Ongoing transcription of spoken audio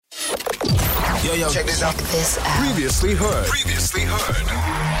Yo, check this out. Previously heard.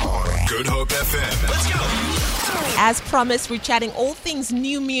 Good Hope FM. Let's go. As promised, we're chatting all things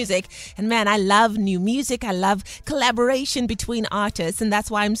new music. And man, I love new music. I love collaboration between artists. And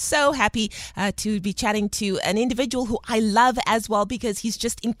that's why I'm so happy to be chatting to an individual who I love as well, because he's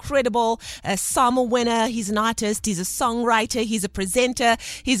just incredible. A SAMA winner. He's an artist. He's a songwriter. He's a presenter.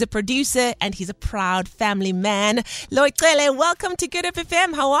 He's a producer. And he's a proud family man. Lloyd Cele, welcome to Good Hope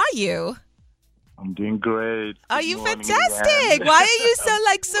FM. How are you? I'm doing great. Are you fantastic? Why are you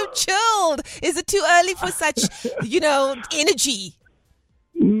so chilled? Is it too early for such, energy?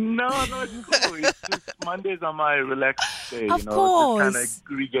 No, it's cool. It's just Mondays are my relaxed day. Of course. Just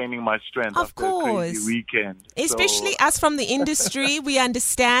kind of regaining my strength after course. a crazy weekend. Especially us from the industry, we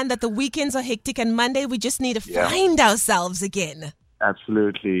understand that the weekends are hectic and Monday we just need to find ourselves again.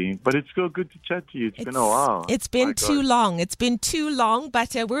 Absolutely. But it's so good to chat to you. It's been a while. It's been too long. It's been too long,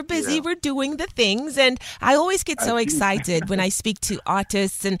 but we're busy. Yeah. We're doing the things. And I always get so excited when I speak to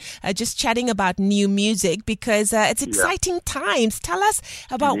artists and just chatting about new music because it's exciting times. Tell us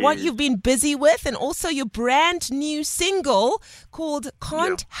about what you've been busy with and also your brand new single called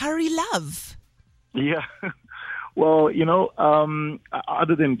Can't Hurry Love. Yeah. Well,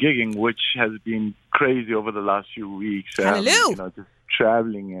 other than gigging, which has been crazy over the last few weeks, just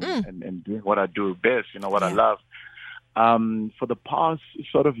traveling and doing what I do best, what I love. For the past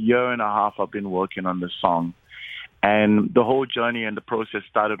sort of year and a half, I've been working on the song. And the whole journey and the process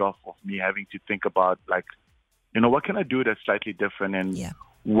started off of me having to think about, what can I do that's slightly different? And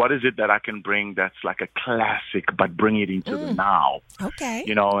what is it that I can bring that's like a classic, but bring it into the now? Okay.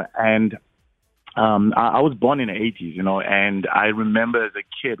 And I was born in the 80s, and I remember as a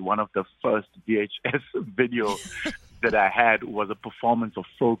kid, one of the first VHS video that I had was a performance of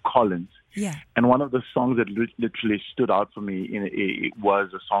Phil Collins. Yeah. And one of the songs that literally stood out for me it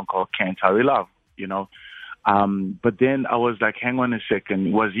was a song called Can't Hurry Love, But then I was like, hang on a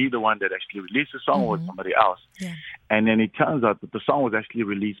second, was he the one that actually released the song or was somebody else? Yeah. And then it turns out that the song was actually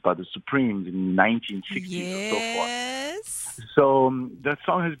released by the Supremes in 1960s or so forth. So that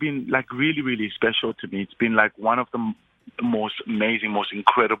song has been really, really special to me. It's been like one of the most amazing, most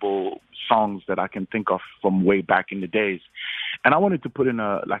incredible songs that I can think of from way back in the days. And I wanted to put in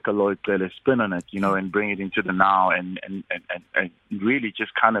a Lloyd Cele spin on it, and bring it into the now and really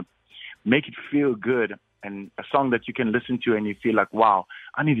just kind of make it feel good. And a song that you can listen to and you feel like, wow,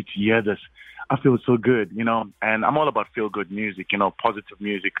 I needed to hear this. I feel so good, and I'm all about feel-good music, positive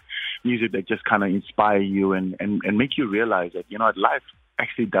music that just kind of inspire you and make you realize that, life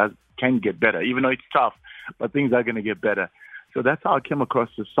actually can get better, even though it's tough, but things are going to get better. So that's how I came across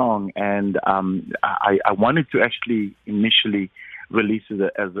the song, and I wanted to actually initially release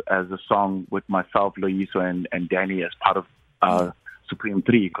it as a song with myself, Lloyd Cele, and Danny as part of Supreme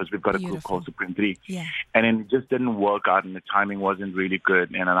 3, because we've got a group called Supreme 3. Yeah. And then it just didn't work out and the timing wasn't really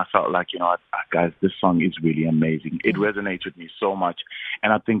good. And then I felt like, guys, this song is really amazing. It resonates with me so much.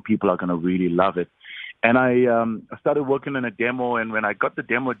 And I think people are going to really love it. And I started working on a demo. And when I got the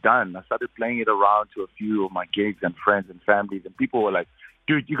demo done, I started playing it around to a few of my gigs and friends and families. And people were like,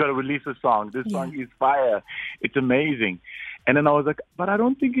 dude, you got to release a song. This song is fire. It's amazing. And then I was like, but I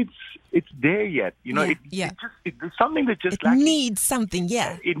don't think it's there yet. It's something that just needs something.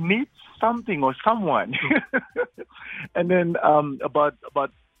 Yeah, it needs something or someone. And then about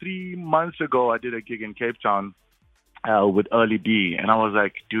 3 months ago, I did a gig in Cape Town with Early B, and I was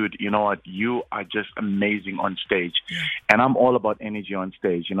like, dude, you know what? You are just amazing on stage, and I'm all about energy on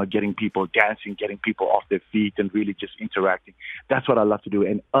stage. Getting people dancing, getting people off their feet, and really just interacting. That's what I love to do.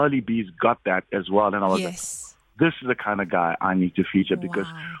 and Early B's got that as well. And I was like, this is the kind of guy I need to feature because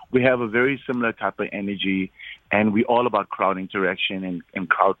we have a very similar type of energy, and we're all about crowd interaction and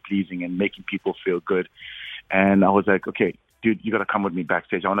crowd pleasing and making people feel good. And I was like, okay, dude, you got to come with me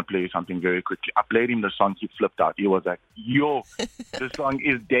backstage. I want to play you something very quickly. I played him the song. He flipped out. He was like, yo, this song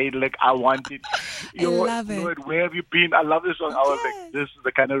is dead. Like, I want it. I love it. Lloyd, where have you been? I love this song. I was like, this is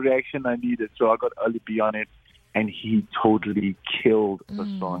the kind of reaction I needed. So I got Early B on it, and he totally killed the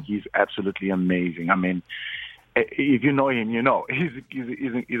song. He's absolutely amazing. I mean, if you know him,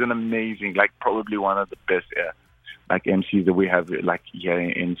 he's an amazing, probably one of the best MCs that we have here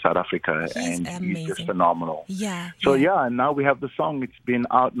in South Africa. He's just phenomenal. Yeah. So and now we have the song. It's been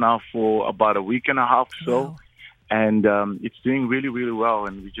out now for about a week and a half or so. And it's doing really, really well.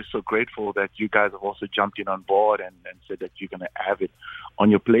 And we're just so grateful that you guys have also jumped in on board and said that you're going to have it on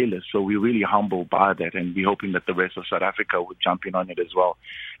your playlist. So we're really humbled by that. And we're hoping that the rest of South Africa would jump in on it as well.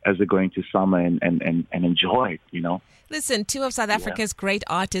 as they go into summer and enjoy it. Listen, two of South Africa's great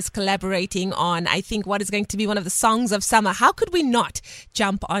artists collaborating on, I think, what is going to be one of the songs of summer. How could we not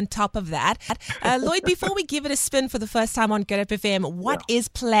jump on top of that? Lloyd, before we give it a spin for the first time on Good Up FM, what is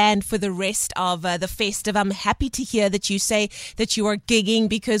planned for the rest of the festive? I'm happy to hear that you say that you are gigging,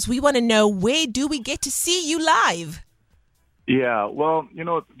 because we want to know, where do we get to see you live? Yeah, well,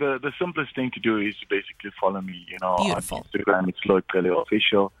 the simplest thing to do is to basically follow me, Beautiful. On Instagram. It's Lloyd Cele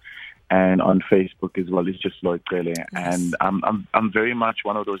Official. And on Facebook as well, it's just Lloyd Cele. Yes. And I'm very much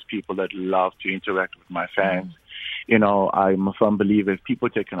one of those people that love to interact with my fans. I'm a firm believer, if people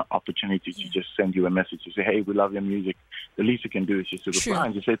take an opportunity to just send you a message to say, hey, we love your music, the least you can do is just to reply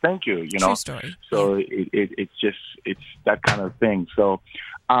and just say thank you, True story. So it's that kind of thing. So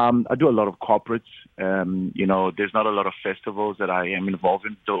I do a lot of corporates. There's not a lot of festivals that I am involved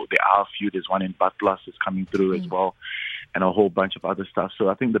in, though there are a few. There's one in Butler that's coming through as well, and a whole bunch of other stuff. So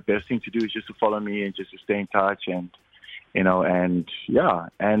I think the best thing to do is just to follow me and just to stay in touch, and I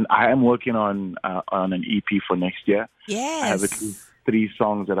am working on an EP for next year. Yes. I have at least 3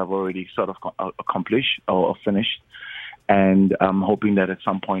 songs that I've already sort of accomplished or finished, and I'm hoping that at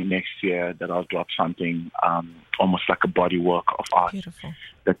some point next year that I'll drop something almost like a body work of art. Beautiful.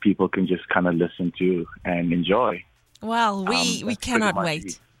 That people can just kind of listen to and enjoy. Well, we cannot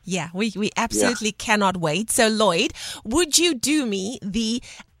wait. Yeah, we absolutely cannot wait. So, Lloyd, would you do me the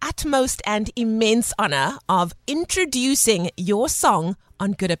utmost and immense honor of introducing your song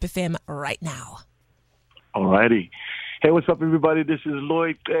on Good Up FM right now? Alrighty. Hey, what's up, everybody? This is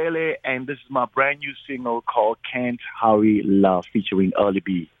Lloyd Cele, and this is my brand new single called Can't Hurry Love, featuring Early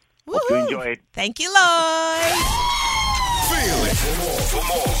B. Hope you enjoy it. Thank you, Lloyd. Feel it. For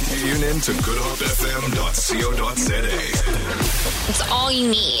more, tune in to goodhopefm.co.za. It's all you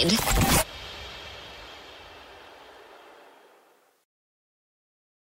need.